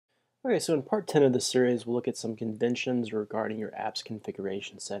Okay, so in part 10 of this series, we'll look at some conventions regarding your app's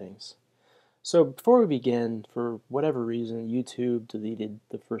configuration settings. So before we begin, for whatever reason, YouTube deleted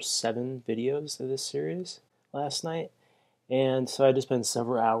the first 7 videos of this series last night, and so I just spent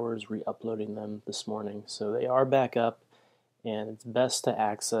several hours re-uploading them this morning. So they are back up, and it's best to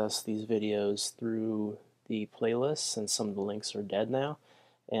access these videos through the playlists since some of the links are dead now,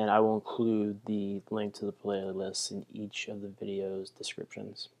 and I will include the link to the playlist in each of the video's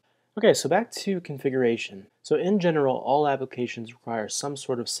descriptions. Okay, so back to configuration. So in general, all applications require some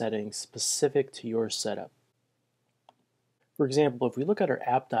sort of settings specific to your setup. For example, if we look at our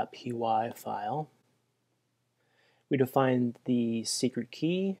app.py file, we define the secret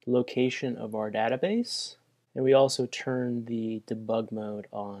key, location of our database, and we also turn the debug mode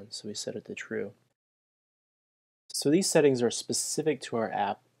on, so we set it to true. So these settings are specific to our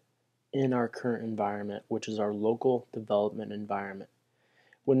app in our current environment, which is our local development environment.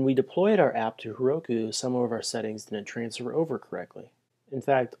 When we deployed our app to Heroku, some of our settings didn't transfer over correctly. In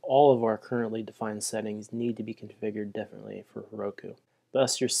fact, all of our currently defined settings need to be configured differently for Heroku.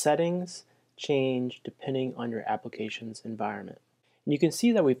 Thus, your settings change depending on your application's environment. And you can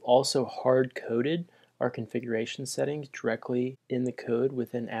see that we've also hard-coded our configuration settings directly in the code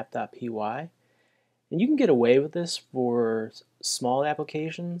within app.py. And you can get away with this for small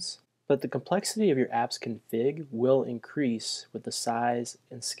applications, but the complexity of your app's config will increase with the size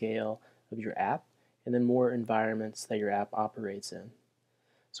and scale of your app and the more environments that your app operates in.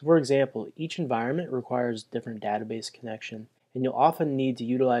 So for example, each environment requires different database connection, and you'll often need to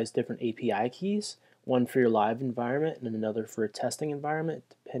utilize different API keys, one for your live environment and another for a testing environment,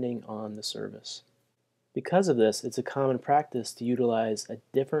 depending on the service. Because of this, it's a common practice to utilize a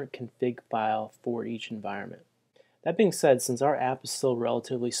different config file for each environment. That being said, since our app is still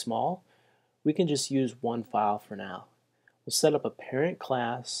relatively small, we can just use one file for now. We'll set up a parent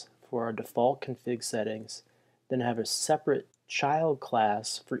class for our default config settings, then have a separate child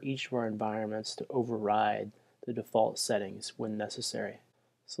class for each of our environments to override the default settings when necessary.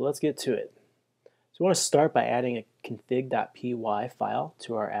 So let's get to it. So we want to start by adding a config.py file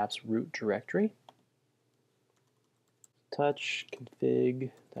to our app's root directory. Touch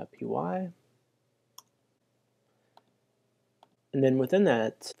config.py. And then within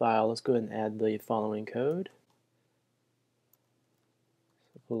that file, let's go ahead and add the following code.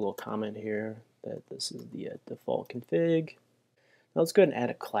 So put a little comment here that this is the default config. Now let's go ahead and add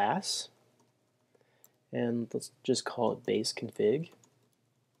a class. And let's just call it base config.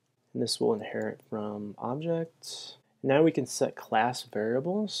 And this will inherit from object. Now we can set class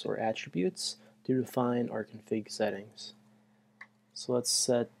variables or attributes to define our config settings. So let's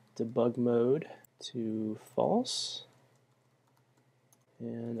set debug mode to false.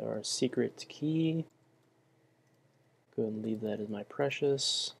 And our secret key, go ahead and leave that as my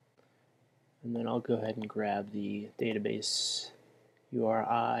precious. And then I'll go ahead and grab the database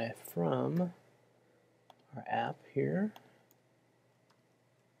URI from our app here.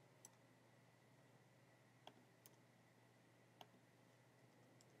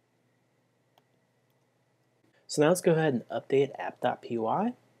 So now let's go ahead and update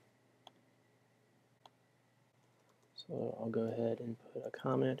app.py. So I'll go ahead and put a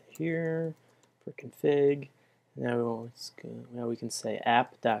comment here for config. Now we can say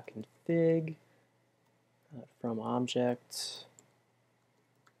app.config from object.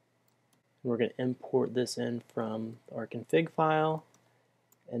 We're going to import this in from our config file,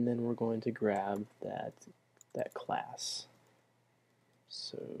 and then we're going to grab that class.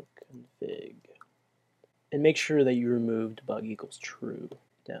 So config. And make sure that you remove debug equals true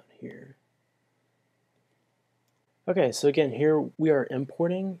down here. Okay, so again, here we are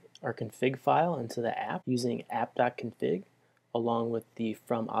importing our config file into the app using app.config along with the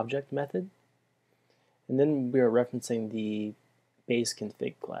from object method. And then we are referencing the base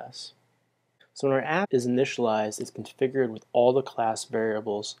config class. So when our app is initialized, it's configured with all the class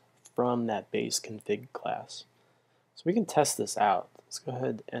variables from that base config class. So we can test this out. Let's go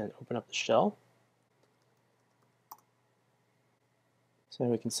ahead and open up the shell. So now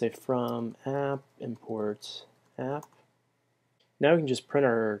we can say from app import app. Now we can just print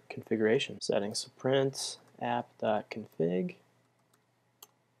our configuration settings. So print app.config.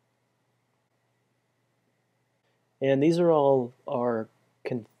 And these are all our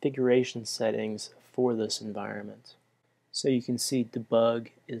configuration settings for this environment. So you can see debug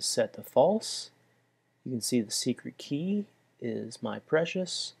is set to false. You can see the secret key is my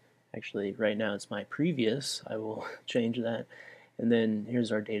precious. Actually, right now it's my previous. I will change that. And then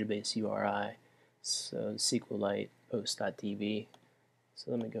here's our database URI. So SQLite post.db. So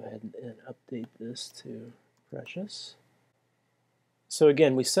let me go ahead and update this to precious. So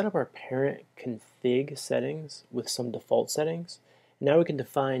again, we set up our parent config settings with some default settings. Now we can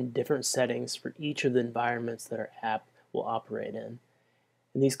define different settings for each of the environments that our app will operate in.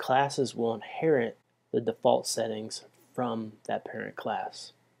 And these classes will inherit the default settings from that parent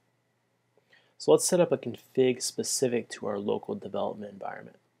class. So let's set up a config specific to our local development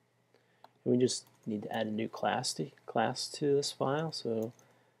environment. And we just need to add a new class to this file. So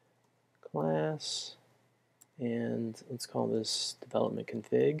class, and let's call this development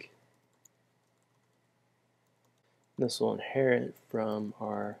config. This will inherit from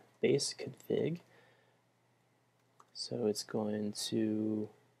our base config. So it's going to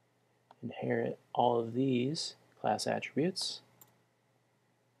inherit all of these class attributes.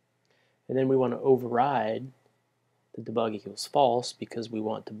 And then we want to override the debug equals false because we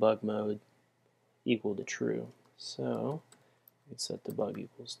want debug mode equal to true. So we can set debug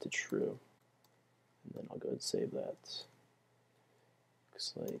equals to true. And then I'll go and save that.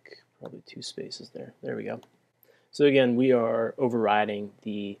 Looks like probably 2 spaces there. There we go. So again, we are overriding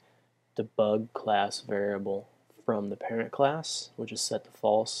the debug class variable from the parent class, which is set to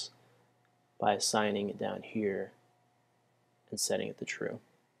false, by assigning it down here and setting it to true.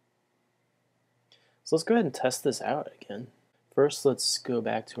 So let's go ahead and test this out again. First, let's go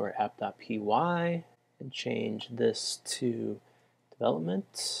back to our app.py and change this to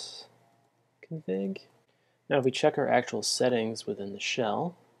development config. Now if we check our actual settings within the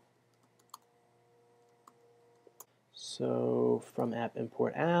shell, so from app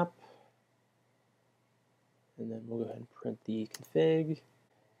import app, and then we'll go ahead and print the config. You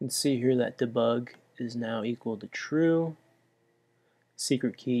can see here that debug is now equal to true.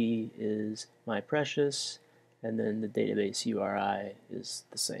 Secret key is my precious, and then the database URI is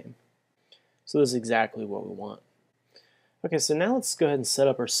the same. So this is exactly what we want. Okay, so now let's go ahead and set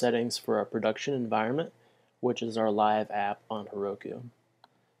up our settings for our production environment, which is our live app on Heroku.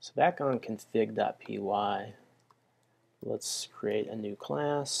 So back on config.py, let's create a new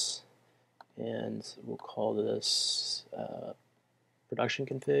class, and we'll call this production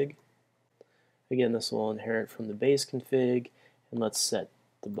config. Again, this will inherit from the base config, and let's set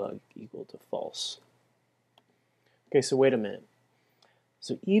debug equal to false. Okay, so wait a minute.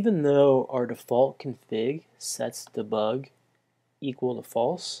 So even though our default config sets debug equal to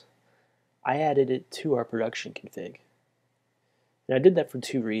false, I added it to our production config. And I did that for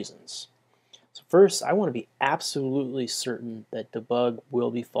 2 reasons. So first, I want to be absolutely certain that debug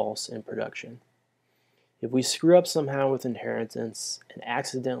will be false in production. If we screw up somehow with inheritance and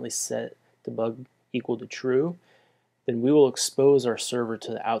accidentally set debug equal to true, then we will expose our server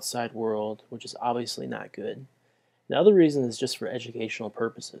to the outside world, which is obviously not good. The other reason is just for educational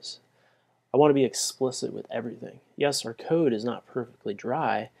purposes. I want to be explicit with everything. Yes, our code is not perfectly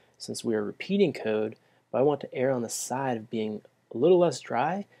dry since we are repeating code, but I want to err on the side of being a little less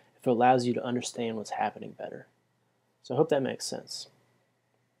dry if it allows you to understand what's happening better. So I hope that makes sense.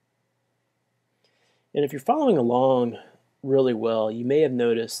 And if you're following along really well, you may have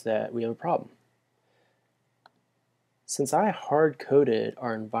noticed that we have a problem. Since I hard-coded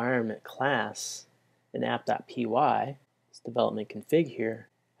our environment class in app.py, this development config here,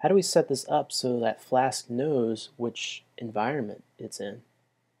 how do we set this up so that Flask knows which environment it's in?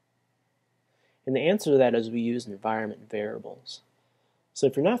 And the answer to that is we use environment variables. So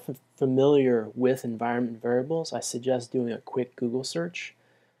if you're not familiar with environment variables, I suggest doing a quick Google search.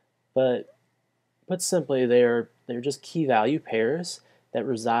 But put simply, they're just key value pairs that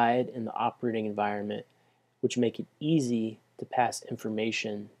reside in the operating environment, which make it easy to pass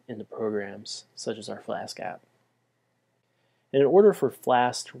information into programs such as our Flask app. And in order for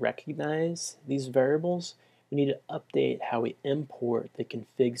Flask to recognize these variables, we need to update how we import the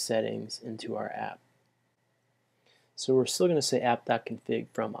config settings into our app. So we're still going to say app.config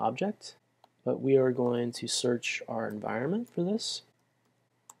from object, but we are going to search our environment for this.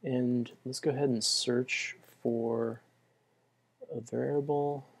 And let's go ahead and search for a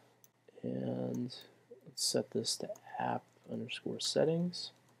variable, and let's set this to app_settings.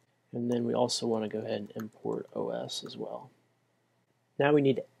 And then we also want to go ahead and import OS as well. Now we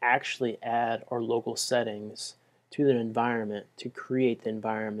need to actually add our local settings to the environment to create the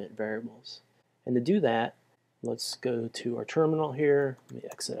environment variables. And to do that, let's go to our terminal here. Let me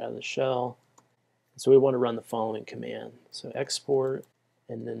exit out of the shell. So we want to run the following command. So export,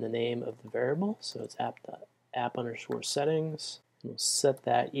 and then the name of the variable. So it's app_settings. We'll set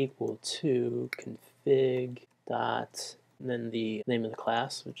that equal to config dot, and then the name of the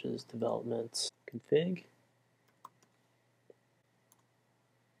class, which is development config.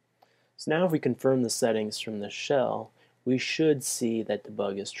 So now if we confirm the settings from the shell, we should see that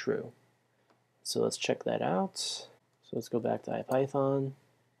debug is true. So let's check that out. So let's go back to IPython,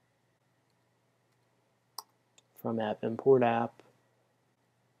 from app import app,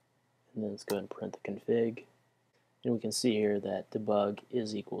 and then let's go ahead and print the config. And we can see here that debug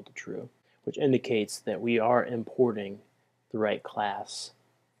is equal to true, which indicates that we are importing the right class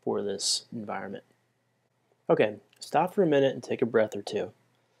for this environment. Okay, stop for a minute and take a breath or two.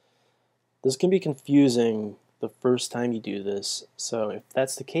 This can be confusing the first time you do this, so if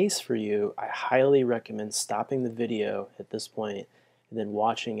that's the case for you, I highly recommend stopping the video at this point and then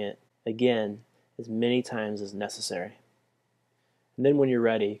watching it again as many times as necessary. And then when you're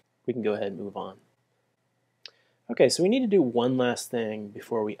ready, we can go ahead and move on. Okay, so we need to do one last thing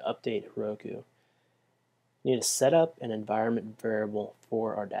before we update Heroku. We need to set up an environment variable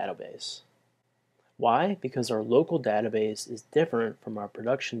for our database. Why? Because our local database is different from our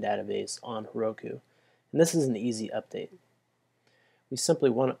production database on Heroku. And this is an easy update. We simply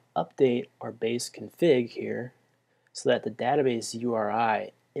want to update our base config here so that the database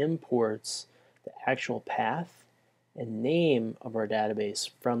URI imports the actual path and name of our database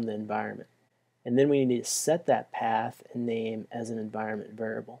from the environment. And then we need to set that path and name as an environment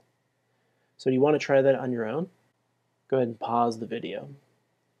variable. So do you want to try that on your own? Go ahead and pause the video.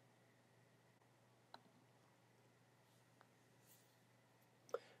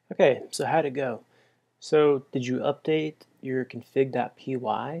 Okay, so how'd it go? So did you update your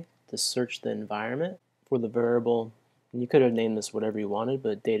config.py to search the environment for the variable? And you could have named this whatever you wanted,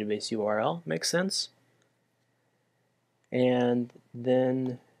 but database URL makes sense. And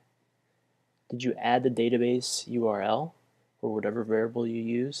then did you add the database URL or whatever variable you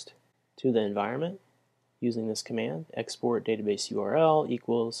used to the environment using this command, export database URL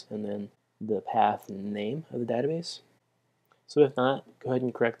equals, and then the path and name of the database? So if not, go ahead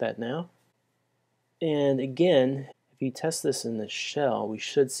and correct that now. And again, if you test this in the shell, we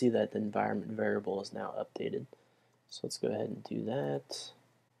should see that the environment variable is now updated. So let's go ahead and do that.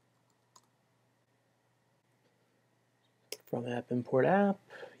 From app import app,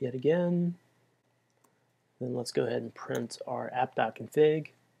 yet again. Then let's go ahead and print our app.config.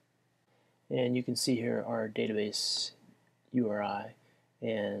 And you can see here our database URI,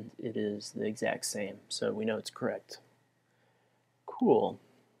 and it is the exact same, so we know it's correct. Cool.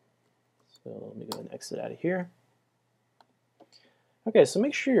 So let me go ahead and exit out of here. Okay, so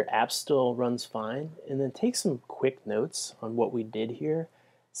make sure your app still runs fine, and then take some quick notes on what we did here,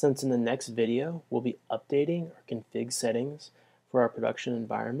 since in the next video we'll be updating our config settings for our production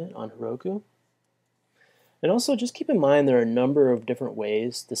environment on Heroku. And also just keep in mind there are a number of different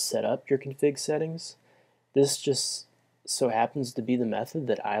ways to set up your config settings. This just so happens to be the method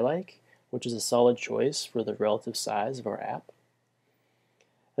that I like, which is a solid choice for the relative size of our app.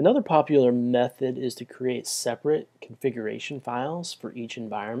 Another popular method is to create separate configuration files for each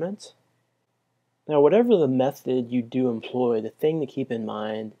environment. Now, whatever the method you do employ, the thing to keep in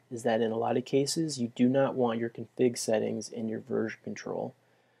mind is that in a lot of cases you do not want your config settings in your version control.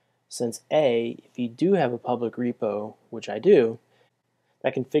 Since A, if you do have a public repo, which I do,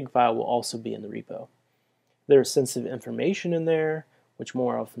 that config file will also be in the repo. There's sensitive information in there, which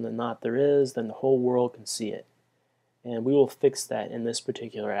more often than not there is, then the whole world can see it. And we will fix that in this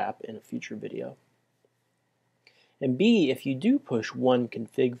particular app in a future video. And B, if you do push one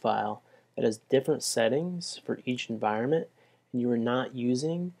config file that has different settings for each environment, and you are not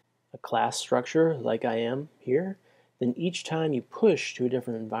using a class structure like I am here, then each time you push to a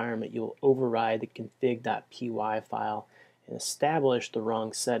different environment, you'll override the config.py file and establish the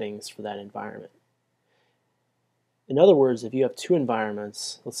wrong settings for that environment. In other words, if you have two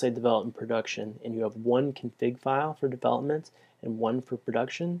environments, let's say development and production, and you have one config file for development and one for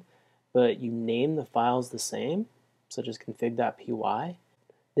production, but you name the files the same, such as config.py,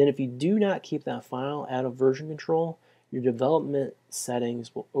 then if you do not keep that file out of version control, your development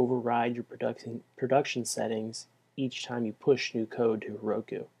settings will override your production settings each time you push new code to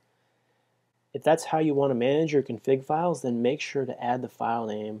Heroku. If that's how you want to manage your config files, then make sure to add the file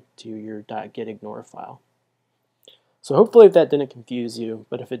name to your .getignore file. So hopefully that didn't confuse you,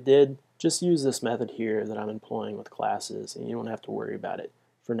 but if it did, just use this method here that I'm employing with classes, and you don't have to worry about it,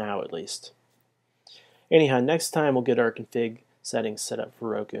 for now at least. Anyhow, next time we'll get our config settings set up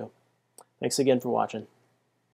for Heroku. Thanks again for watching.